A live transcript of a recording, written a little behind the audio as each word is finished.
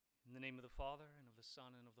name of the Father, and of the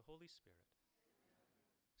Son, and of the Holy Spirit.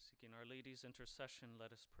 Seeking Our Lady's intercession,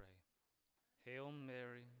 let us pray. Hail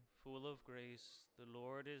Mary, full of grace, the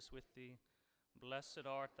Lord is with thee. Blessed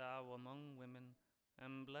art thou among women,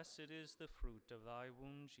 and blessed is the fruit of thy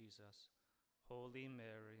womb, Jesus. Holy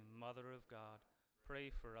Mary, Mother of God,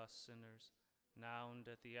 pray for us sinners, now and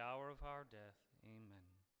at the hour of our death.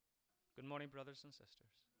 Amen. Good morning, brothers and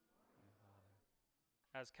sisters.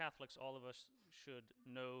 As Catholics, all of us should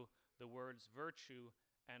know the words virtue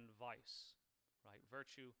and vice, right?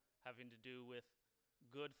 Virtue having to do with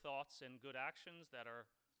good thoughts and good actions that are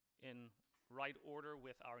in right order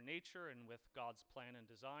with our nature and with God's plan and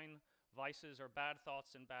design. Vices are bad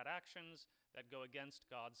thoughts and bad actions that go against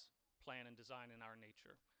God's plan and design in our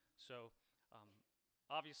nature. So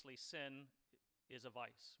obviously sin is a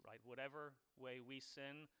vice, right? Whatever way we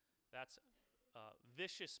sin, that's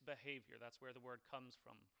vicious behavior. That's where the word comes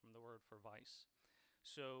from the word for vice.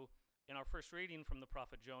 So in our first reading from the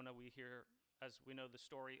prophet Jonah, we hear, as we know, the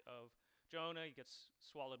story of Jonah. He gets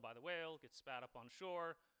swallowed by the whale, gets spat up on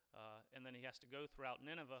shore, and then he has to go throughout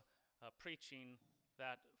Nineveh preaching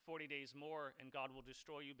that 40 days more and God will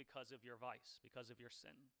destroy you because of your vice, because of your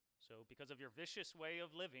sin. So because of your vicious way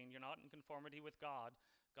of living, you're not in conformity with God.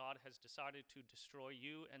 God has decided to destroy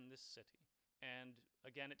you and this city. And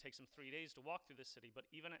again, it takes him 3 days to walk through the city, but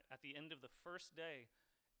even at the end of the first day,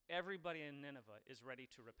 everybody in Nineveh is ready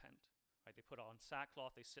to repent. Right? They put on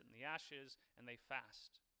sackcloth, they sit in the ashes, and they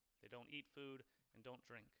fast. They don't eat food and don't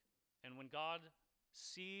drink. And when God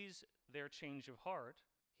sees their change of heart,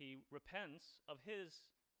 he repents of his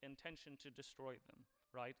intention to destroy them,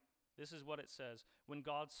 right? This is what it says. When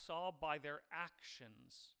God saw by their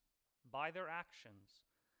actions,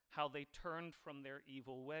 how they turned from their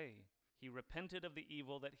evil way, he repented of the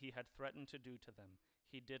evil that he had threatened to do to them.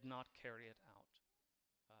 He did not carry it out.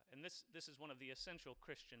 And this is one of the essential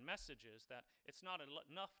Christian messages, that it's not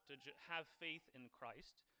enough to have faith in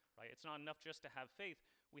Christ, right? It's not enough just to have faith.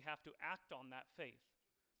 We have to act on that faith.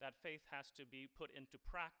 That faith has to be put into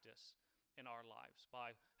practice in our lives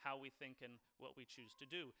by how we think and what we choose to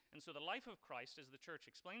do. And so the life of Christ, as the church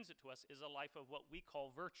explains it to us, is a life of what we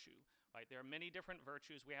call virtue, right? There are many different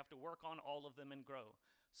virtues. We have to work on all of them and grow.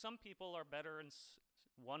 Some people are better in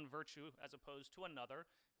one virtue as opposed to another,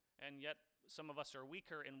 and yet some of us are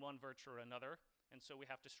weaker in one virtue or another, and so we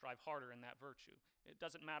have to strive harder in that virtue. It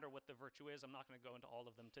doesn't matter what the virtue is. I'm not going to go into all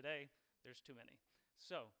of them today. There's too many.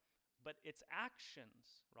 But it's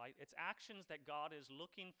actions, right? It's actions that God is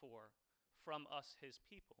looking for from us, his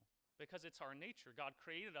people, because it's our nature. God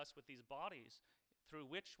created us with these bodies through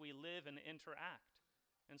which we live and interact.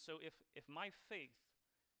 And so if my faith,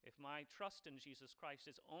 if my trust in Jesus Christ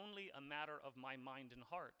is only a matter of my mind and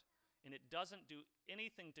heart, and it doesn't do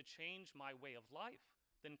anything to change my way of life,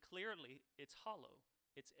 then clearly it's hollow,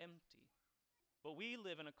 it's empty. But we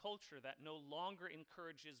live in a culture that no longer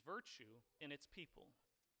encourages virtue in its people.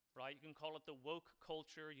 Right? You can call it the woke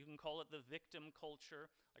culture, you can call it the victim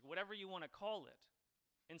culture, like whatever you want to call it.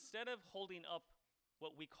 Instead of holding up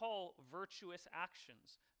what we call virtuous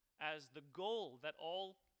actions as the goal that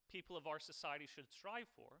all people of our society should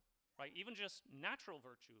strive for, right? Even just natural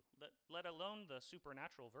virtue, let alone the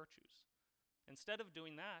supernatural virtues. Instead of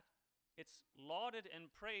doing that, it's lauded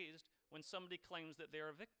and praised when somebody claims that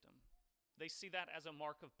they're a victim. They see that as a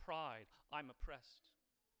mark of pride. I'm oppressed.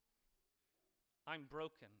 I'm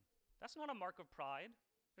broken. That's not a mark of pride.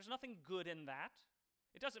 There's nothing good in that.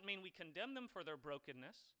 It doesn't mean we condemn them for their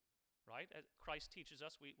brokenness, right? As Christ teaches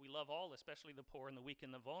us, we love all, especially the poor and the weak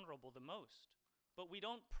and the vulnerable, the most. But we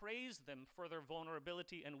don't praise them for their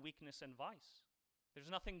vulnerability and weakness and vice. There's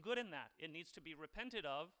nothing good in that. It needs to be repented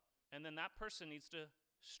of, and then that person needs to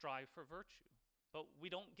strive for virtue. But we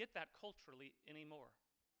don't get that culturally anymore.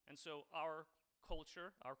 And so our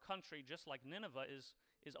culture, our country, just like Nineveh, is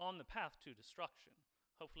on the path to destruction.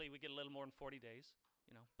 Hopefully we get a little more in 40 days,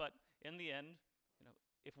 But in the end,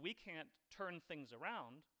 if we can't turn things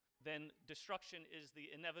around, then destruction is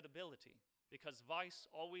the inevitability, because vice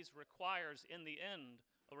always requires, in the end,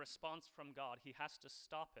 a response from God. He has to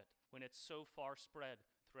stop it when it's so far spread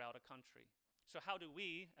throughout a country. So how do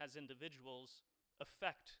we, as individuals,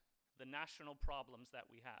 affect the national problems that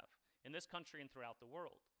we have in this country and throughout the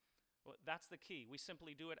world? Well, that's the key. We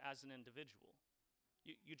simply do it as an individual.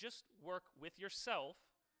 You just work with yourself,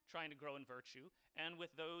 trying to grow in virtue, and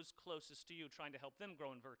with those closest to you, trying to help them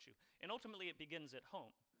grow in virtue. And ultimately, it begins at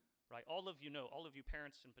home, right? All of you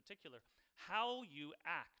parents in particular, how you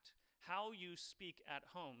act, how you speak at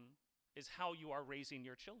home is how you are raising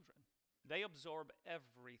your children. They absorb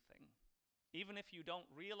everything. Even if you don't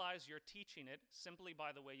realize you're teaching it, simply by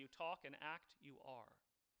the way you talk and act, you are.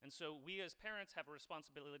 And so we as parents have a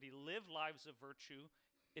responsibility to live lives of virtue,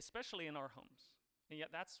 especially in our homes. And yet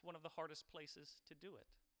that's one of the hardest places to do it,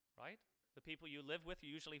 right? The people you live with, you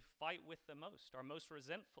usually fight with the most, are most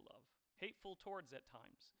resentful of, hateful towards at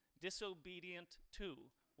times, disobedient to.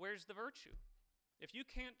 Where's the virtue? If you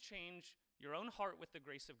can't change your own heart with the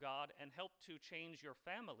grace of God and help to change your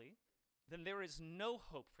family, then there is no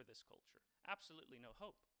hope for this culture. Absolutely no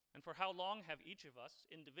hope. And for how long have each of us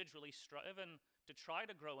individually striven to try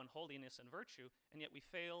to grow in holiness and virtue, and yet we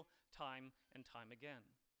fail time and time again?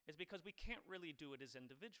 It's because we can't really do it as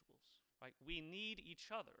individuals, right? We need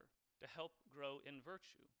each other to help grow in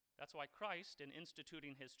virtue. That's why Christ, in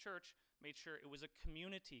instituting his church, made sure it was a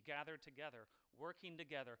community gathered together, working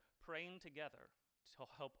together, praying together to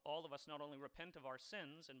help all of us not only repent of our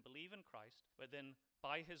sins and believe in Christ, but then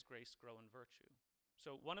by his grace grow in virtue.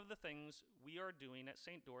 So one of the things we are doing at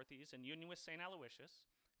St. Dorothy's in union with St. Aloysius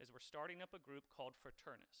is we're starting up a group called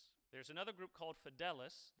Fraternus. There's another group called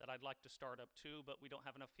Fidelis that I'd like to start up too, but we don't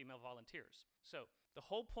have enough female volunteers. So the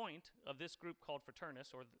whole point of this group called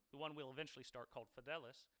Fraternus, or the one we'll eventually start called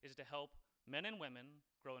Fidelis, is to help men and women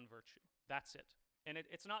grow in virtue. That's it. And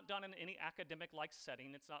it's not done in any academic-like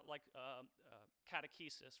setting. It's not like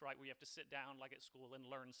catechesis, right, where you have to sit down like at school and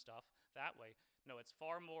learn stuff that way. No, it's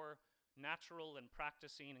far more natural and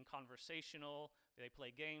practicing and conversational. They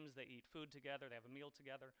play games, they eat food together, they have a meal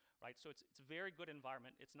together, right? So it's a very good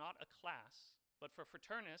environment. It's not a class, but for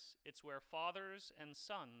Fraternus, it's where fathers and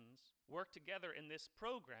sons work together in this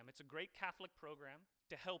program. It's a great Catholic program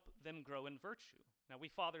to help them grow in virtue. Now,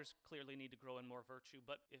 we fathers clearly need to grow in more virtue,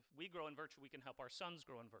 but if we grow in virtue, we can help our sons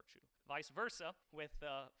grow in virtue. Vice versa with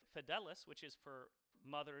Fidelis, which is for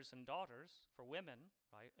mothers and daughters, for women,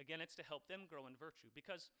 right? Again, it's to help them grow in virtue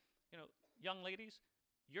because, young ladies,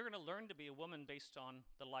 you're going to learn to be a woman based on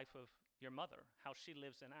the life of your mother, how she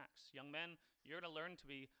lives and acts. Young men, you're going to learn to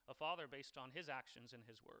be a father based on his actions and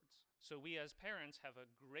his words. So we as parents have a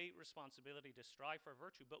great responsibility to strive for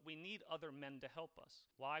virtue, but we need other men to help us.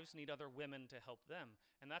 Wives need other women to help them.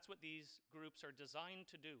 And that's what these groups are designed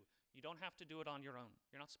to do. You don't have to do it on your own.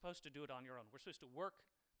 You're not supposed to do it on your own. We're supposed to work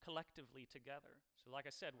collectively together. So like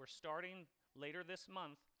I said, we're starting later this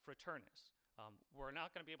month Fraternus. We're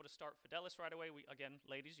not going to be able to start Fidelis right away. Again,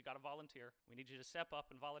 ladies, you got to volunteer. We need you to step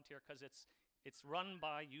up and volunteer because it's run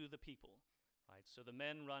by you, the people, right? So the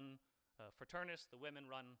men run Fraternus, the women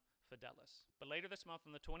run Fidelis. But later this month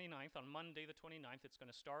on the 29th, on Monday the 29th, it's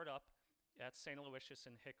going to start up at St. Aloysius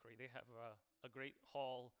in Hickory. They have a great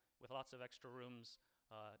hall with lots of extra rooms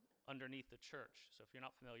underneath the church. So if you're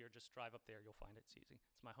not familiar, just drive up there. You'll find it's easy.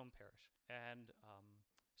 It's my home parish. And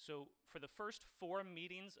so for the first 4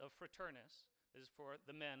 meetings of Fraternus, this is for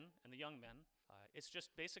the men and the young men. It's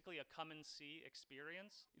just basically a come and see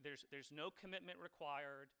experience. There's no commitment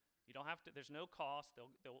required. You don't have to. There's no cost.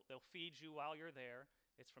 They'll feed you while you're there.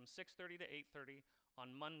 It's from 6:30 to 8:30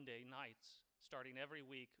 on Monday nights, starting every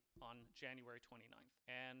week on January 29th.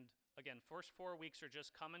 And again, first 4 weeks are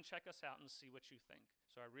just come and check us out and see what you think.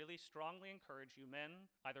 So I really strongly encourage you men,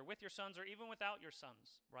 either with your sons or even without your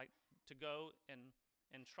sons, right, to go and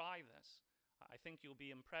try this. I think you'll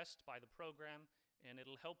be impressed by the program, and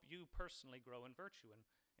it'll help you personally grow in virtue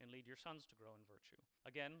and lead your sons to grow in virtue.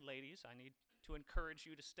 Again, ladies, I need to encourage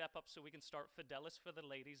you to step up so we can start Fidelis for the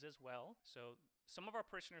ladies as well. So some of our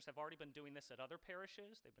parishioners have already been doing this at other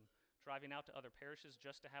parishes. They've been driving out to other parishes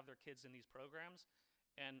just to have their kids in these programs.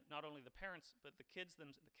 And not only the parents, but the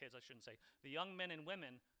young men and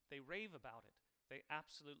women, they rave about it. They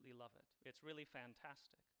absolutely love it. It's really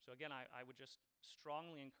fantastic. So again, I would just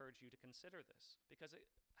strongly encourage you to consider this because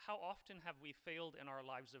how often have we failed in our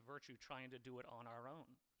lives of virtue trying to do it on our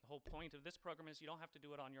own? The whole point of this program is you don't have to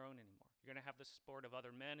do it on your own anymore. You're going to have the support of other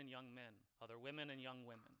men and young men, other women and young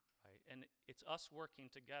women, right? And it's us working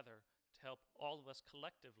together to help all of us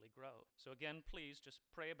collectively grow. So again, please just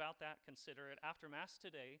pray about that, consider it. After Mass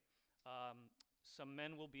today, some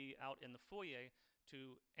men will be out in the foyer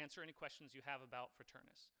to answer any questions you have about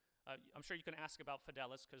Fraternus. I'm sure you can ask about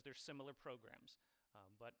Fidelis because there's similar programs.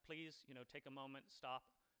 But please, take a moment, stop,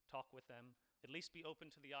 talk with them, at least be open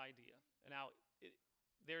to the idea. And now,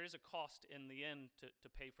 there is a cost in the end to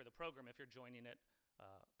pay for the program if you're joining it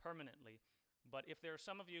permanently. But if there are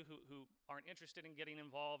some of you who aren't interested in getting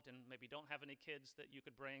involved and maybe don't have any kids that you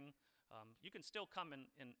could bring, you can still come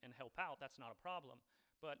and help out. That's not a problem.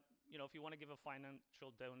 But, if you want to give a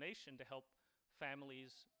financial donation to help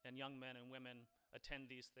families and young men and women attend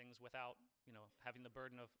these things without, having the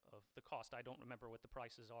burden of the cost. I don't remember what the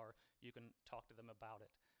prices are. You can talk to them about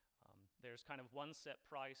it. There's kind of one set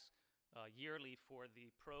price yearly for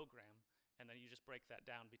the program, and then you just break that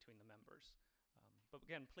down between the members. But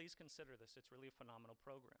again, please consider this. It's really a phenomenal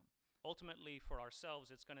program. Ultimately, for ourselves,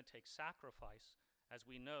 it's going to take sacrifice, as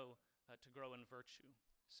we know, to grow in virtue.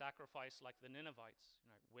 Sacrifice like the Ninevites,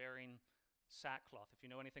 wearing sackcloth. If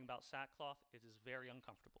you know anything about sackcloth, it is very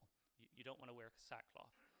uncomfortable. You don't want to wear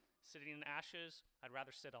sackcloth. Sitting in ashes, I'd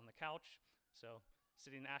rather sit on the couch. So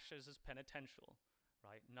sitting in ashes is penitential,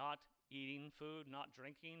 right? Not eating food, not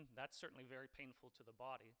drinking, that's certainly very painful to the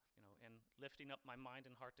body, and lifting up my mind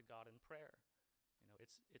and heart to God in prayer.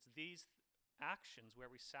 It's these actions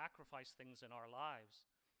where we sacrifice things in our lives,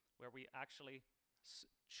 where we actually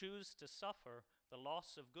choose to suffer the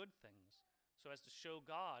loss of good things, so as to show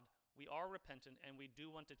God we are repentant and we do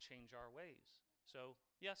want to change our ways. So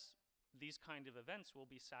yes, these kind of events will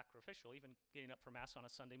be sacrificial. Even getting up for Mass on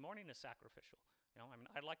a Sunday morning is sacrificial.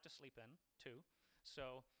 I'd like to sleep in too.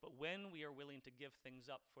 But when we are willing to give things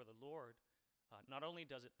up for the Lord, not only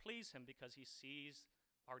does it please Him because He sees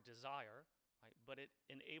our desire, right, but it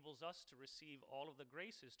enables us to receive all of the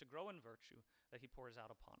graces to grow in virtue that He pours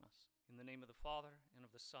out upon us. In the name of the Father, and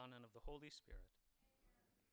of the Son, and of the Holy Spirit.